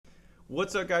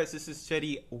What's up guys, this is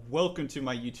Chetty. Welcome to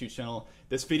my YouTube channel.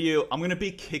 This video, I'm gonna be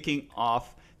kicking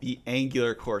off the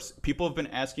Angular course. People have been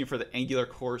asking for the Angular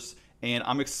course and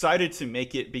I'm excited to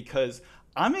make it because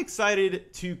I'm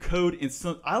excited to code in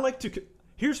some,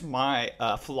 here's my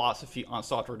philosophy on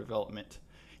software development.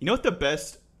 You know what the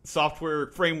best software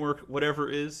framework, whatever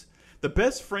is? The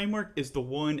best framework is the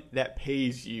one that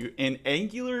pays you, and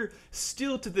Angular,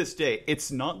 still to this day, it's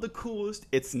not the coolest,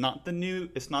 it's not the new,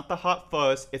 it's not the hot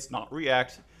fuzz, it's not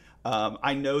React.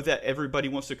 I know that everybody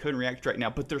wants to code in React right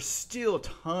now, but there's still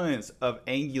tons of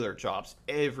Angular jobs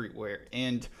everywhere.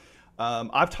 And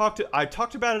I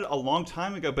talked about it a long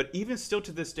time ago, but even still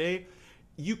to this day,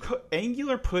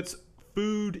 Angular puts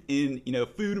food in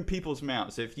people's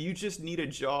mouths. If you just need a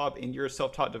job and you're a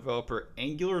self-taught developer,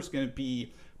 Angular is going to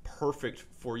be perfect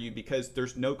for you because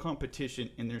there's no competition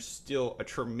and there's still a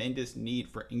tremendous need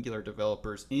for Angular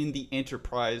developers in the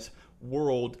enterprise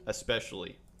world.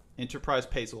 Especially enterprise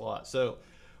pays a lot. So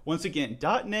once again,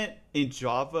 .NET and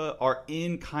Java are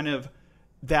in kind of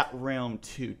that realm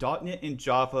too. .NET and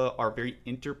Java are very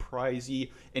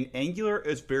enterprisey, and Angular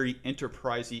is very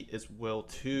enterprisey as well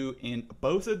too, and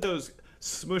both of those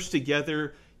smushed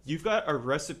together, you've got a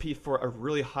recipe for a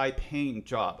really high-paying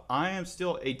job. I am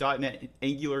still a .NET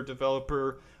Angular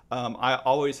developer. I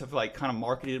always have kind of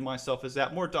marketed myself as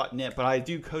that, more .NET, but I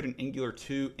do code in Angular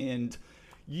too. And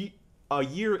a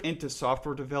year into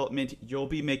software development, you'll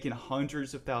be making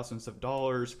hundreds of thousands of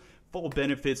dollars, full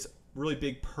benefits, really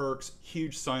big perks,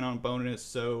 huge sign-on bonus.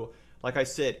 So, like I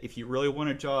said, if you really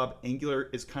want a job, Angular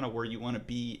is kind of where you want to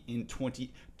be in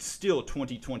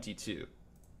 2022.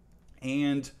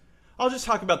 And I'll just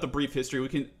talk about the brief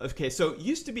history. So it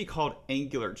used to be called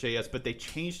AngularJS, but they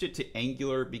changed it to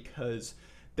Angular because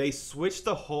they switched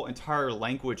the whole entire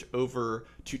language over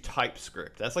to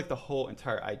TypeScript. That's like the whole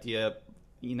entire idea,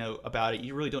 about it.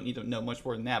 You really don't need to know much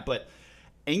more than that. But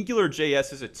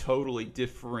AngularJS is a totally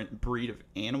different breed of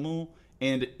animal.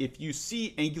 And if you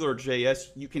see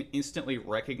AngularJS, you can instantly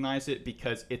recognize it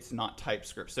because it's not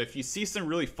TypeScript. So if you see some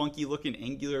really funky looking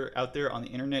Angular out there on the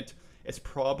internet, it's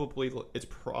probably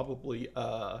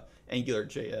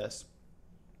AngularJS.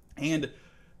 And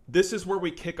this is where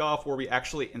we kick off, where we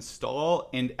actually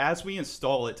install. And as we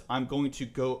install it, I'm going to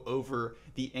go over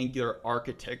the Angular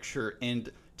architecture and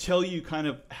tell you kind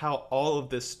of how all of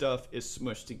this stuff is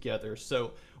smushed together.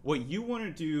 So what you want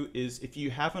to do is, if you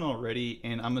haven't already,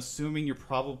 and I'm assuming you're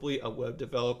probably a web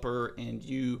developer and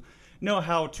you know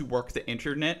how to work the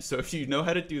internet. So if you know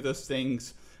how to do those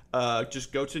things,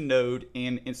 just go to Node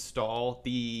and install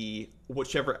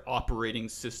whichever operating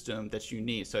system that you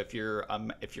need. So if you're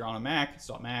on a Mac,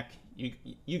 install Mac.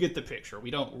 You get the picture. We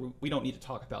don't need to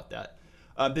talk about that.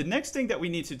 The next thing that we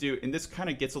need to do, and this kind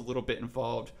of gets a little bit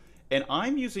involved, and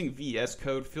I'm using VS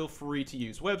Code. Feel free to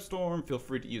use WebStorm. Feel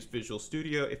free to use Visual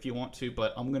Studio if you want to,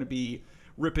 but I'm going to be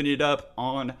ripping it up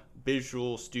on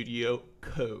Visual Studio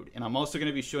Code. And I'm also going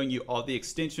to be showing you all the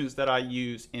extensions that I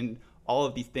use and all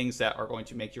of the things that are going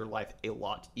to make your life a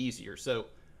lot easier. So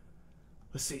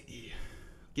let's see,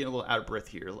 getting a little out of breath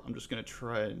here. I'm just going to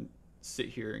try and sit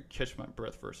here and catch my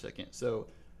breath for a second. So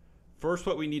first,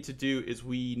 what we need to do is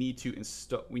we need to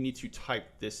type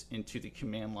this into the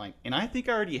command line. And I think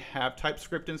I already have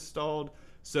TypeScript installed.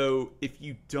 So if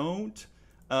you don't,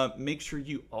 make sure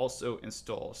you also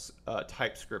install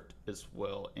TypeScript as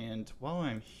well. And while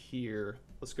I'm here,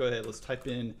 let's go ahead, let's type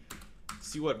in,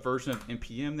 see what version of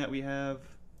npm that we have.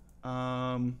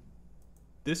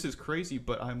 This is crazy,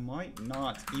 but I might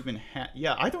not even have,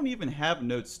 I don't even have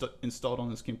Node installed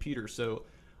on this computer, so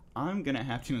I'm gonna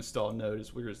have to install Node,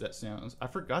 as weird as that sounds. I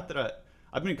forgot that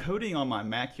I've been coding on my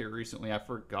Mac here recently. I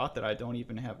forgot that I don't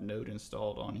even have Node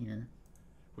installed on here,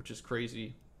 which is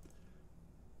crazy.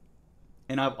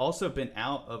 And I've also been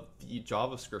out of the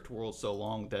JavaScript world so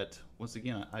long that, once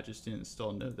again, I just didn't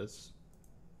install Node. It's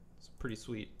pretty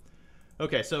sweet.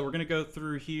 Okay, so we're gonna go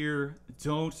through here.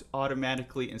 Don't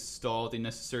automatically install the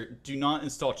necessary. Do not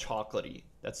install Chocolatey.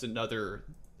 That's another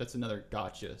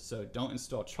gotcha. So don't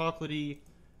install Chocolatey.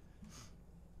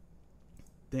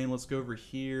 Then let's go over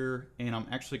here, and I'm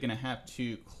actually gonna have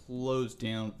to close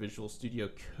down Visual Studio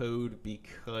Code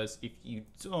because if you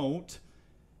don't,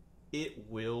 it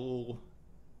will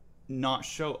not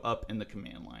show up in the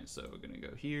command line. So we're gonna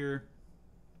go here.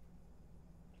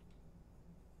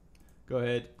 Go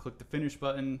ahead, click the finish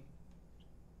button.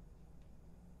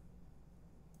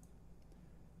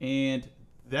 And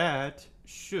that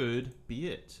should be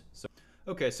it.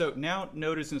 Okay, so now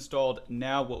Node is installed.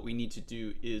 Now what we need to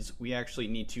do is we actually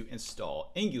need to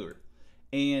install Angular.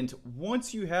 And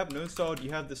once you have Node installed,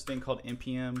 you have this thing called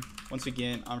npm. Once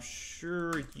again, I'm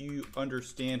sure you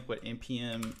understand what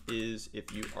npm is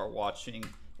if you are watching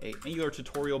a Angular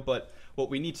tutorial, but what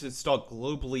we need to install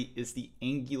globally is the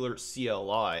Angular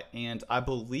CLI. And I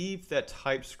believe that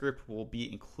TypeScript will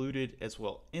be included as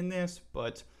well in this,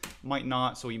 but might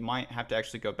not. So we might have to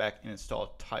actually go back and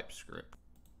install TypeScript.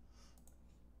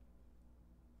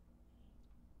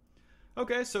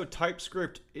 Okay, so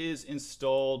TypeScript is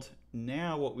installed.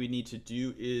 Now what we need to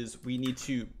do is we need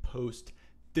to post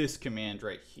this command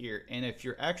right here. And if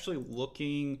you're actually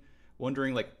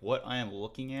wondering like what I am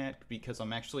looking at, because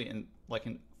I'm actually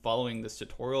following this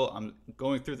tutorial, I'm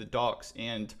going through the docs,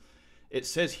 and it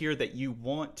says here that you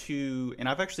want to, and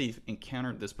I've actually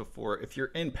encountered this before, if you're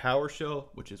in PowerShell,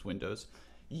 which is Windows,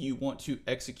 you want to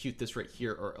execute this right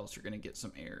here, or else you're going to get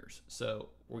some errors. So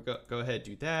we'll go ahead,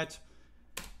 do that.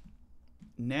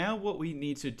 Now what we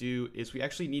need to do is we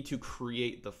actually need to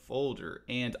create the folder.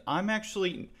 And I'm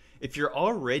actually, if you're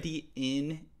already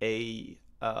in a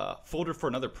folder for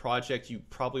another project, you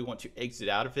probably want to exit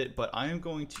out of it, but I am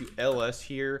going to ls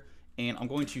here, and I'm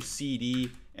going to cd,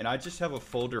 and I just have a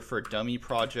folder for dummy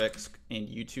projects and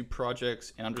YouTube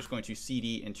projects, and I'm just going to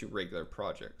cd into regular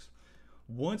projects.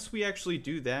 Once we actually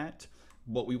do that,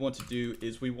 what we want to do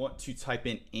is we want to type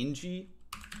in ng.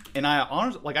 And I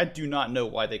honestly, I do not know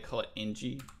why they call it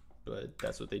ng, but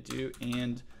that's what they do.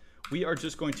 And we are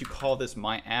just going to call this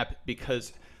my app,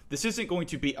 because this isn't going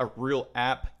to be a real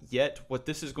app yet. What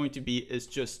this is going to be is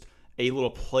just a little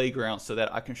playground so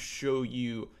that I can show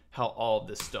you how all of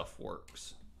this stuff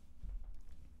works.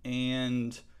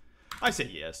 And I say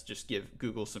yes, just give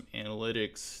Google some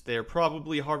analytics. They're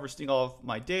probably harvesting all of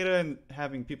my data and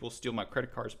having people steal my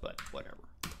credit cards, but whatever.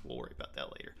 We'll worry about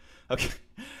that later. Okay.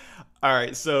 All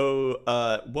right.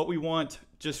 So what we want,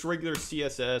 just regular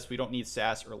CSS. We don't need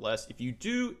Sass or less. If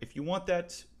you want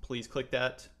that, please click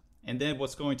that. And then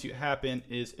what's going to happen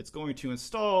is it's going to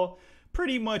install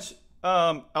pretty much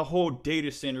a whole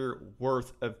data center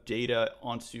worth of data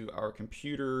onto our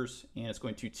computers, and it's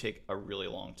going to take a really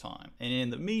long time. And in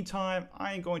the meantime,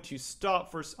 I am going to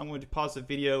stop first. I'm going to pause the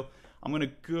video. I'm going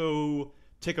to go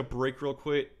take a break real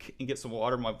quick and get some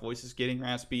water. My voice is getting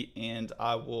raspy, and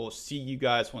I will see you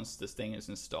guys once this thing is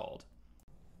installed.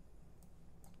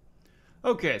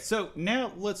 Okay, so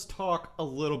now let's talk a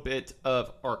little bit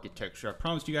of architecture. I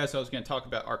promised you guys I was going to talk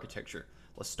about architecture.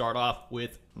 Let's start off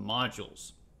with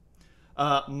modules.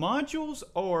 Modules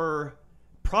are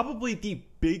probably the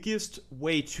biggest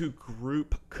way to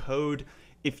group code.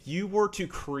 If you were to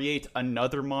create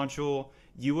another module,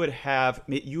 you would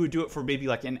do it for maybe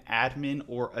like an admin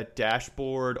or a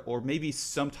dashboard or maybe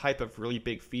some type of really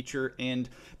big feature. And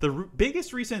the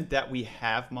biggest reason that we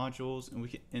have modules,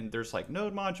 and there's like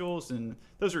node modules, and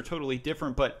those are totally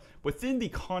different, but within the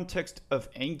context of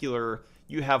Angular,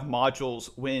 you have modules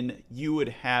when you would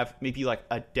have maybe like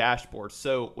a dashboard.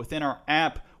 So within our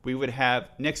app, we would have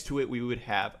next to it, we would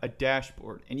have a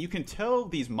dashboard, and you can tell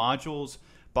these modules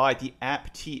by the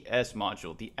app.ts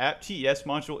module. The app.ts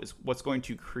module is what's going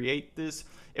to create this.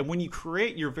 And when you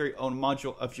create your very own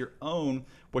module of your own,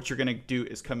 what you're going to do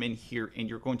is come in here and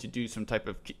you're going to do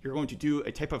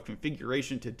a type of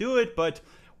configuration to do it, but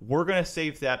we're going to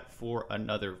save that for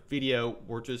another video.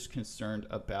 We're just concerned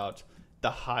about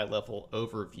the high level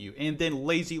overview. And then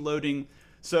lazy loading.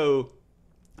 So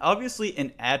obviously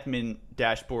an admin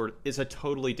dashboard is a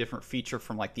totally different feature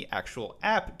from like the actual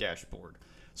app dashboard.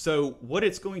 So what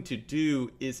it's going to do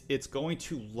is it's going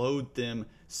to load them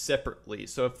separately.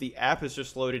 So if the app is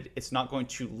just loaded, it's not going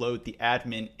to load the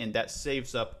admin, and that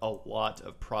saves up a lot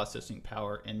of processing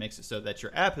power and makes it so that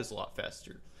your app is a lot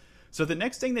faster. So the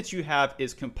next thing that you have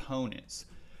is components.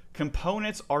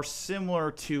 Components are similar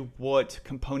to what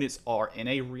components are in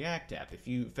a React app. If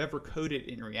you've ever coded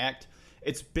in React,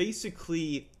 it's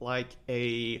basically like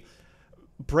a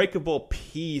breakable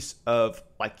piece of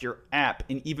like your app,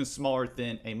 and even smaller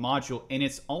than a module, and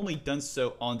it's only done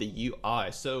so on the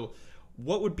UI. So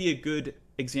what would be a good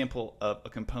example of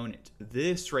a component?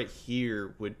 This right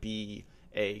here would be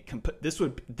this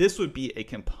would be a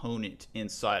component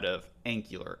inside of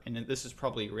Angular, and then this is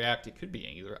probably React. It could be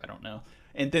Angular, I don't know.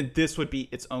 And then this would be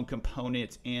its own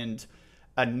component, and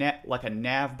like a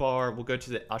nav bar.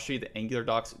 I'll show you the Angular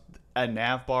docs. A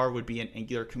nav bar would be an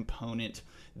Angular component.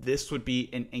 This would be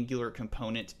an Angular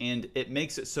component, and it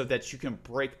makes it so that you can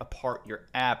break apart your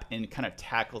app and kind of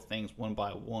tackle things one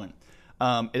by one.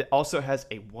 It also has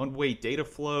a one-way data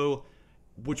flow,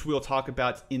 which we'll talk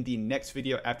about in the next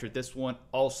video after this one.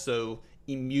 Also,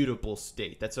 immutable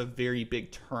state. That's a very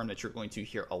big term that you're going to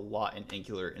hear a lot in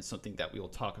Angular, and something that we will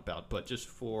talk about, but just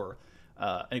for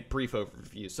a brief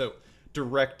overview. So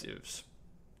directives.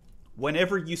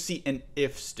 whenever you see an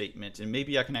if statement, and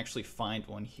maybe I can actually find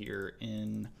one here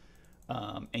in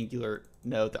Angular.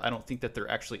 No, I don't think that there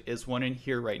actually is one in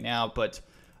here right now, but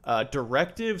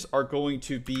directives are going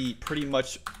to be pretty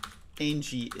much ng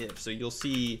if. So you'll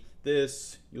see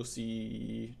this, you'll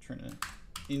see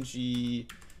ng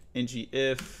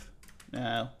if,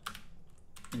 now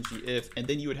ng if, and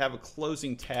then you would have a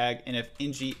closing tag, and if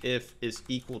ng if is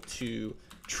equal to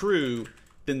true,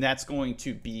 then that's going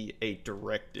to be a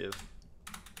directive.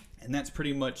 And that's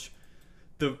pretty much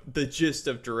the gist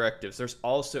of directives. There's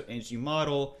also ng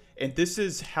model, and this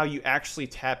is how you actually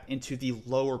tap into the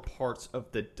lower parts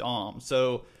of the DOM.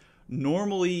 So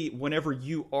normally whenever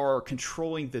you are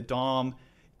controlling the DOM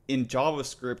in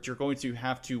JavaScript, you're going to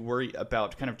have to worry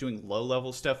about kind of doing low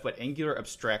level stuff, but Angular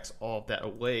abstracts all of that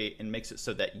away and makes it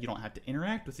so that you don't have to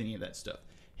interact with any of that stuff.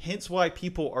 Hence why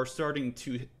people are starting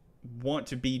to want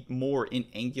to be more in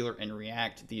Angular and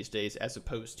React these days, as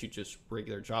opposed to just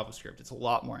regular JavaScript. It's a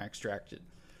lot more abstracted.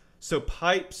 So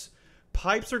pipes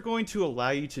are going to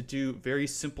allow you to do very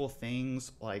simple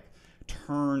things like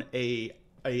turn a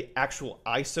actual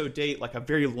ISO date, like a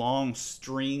very long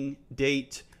string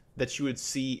date that you would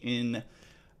see in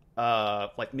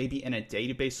like maybe in a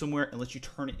database somewhere, and let you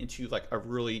turn it into like a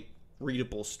really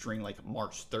readable string like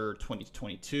March 3rd,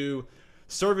 2022.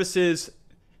 Services,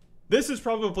 this is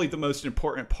probably the most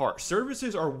important part.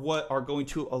 Services are what are going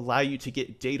to allow you to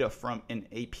get data from an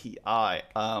API.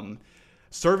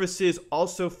 Services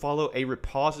also follow a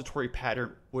repository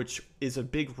pattern, which is a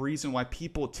big reason why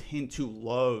people tend to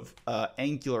love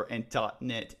Angular and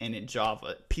 .NET and in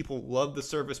Java. People love the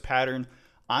service pattern.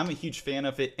 I'm a huge fan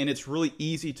of it, and it's really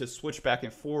easy to switch back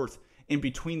and forth in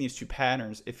between these two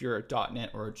patterns if you're a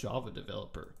 .NET or a Java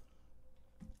developer.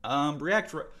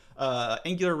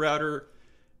 Angular router.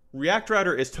 React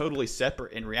router is totally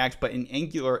separate in React, but in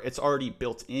Angular, it's already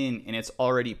built in and it's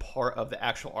already part of the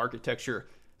actual architecture.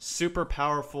 Super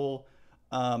powerful,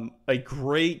 a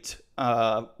great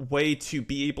way to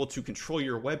be able to control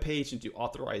your web page and do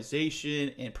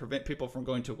authorization and prevent people from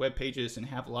going to web pages and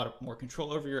have a lot of more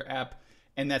control over your app.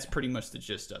 And that's pretty much the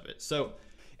gist of it. So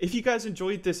if you guys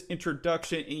enjoyed this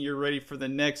introduction and you're ready for the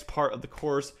next part of the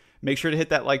course, make sure to hit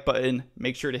that like button,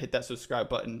 make sure to hit that subscribe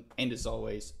button. And as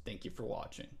always, thank you for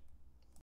watching.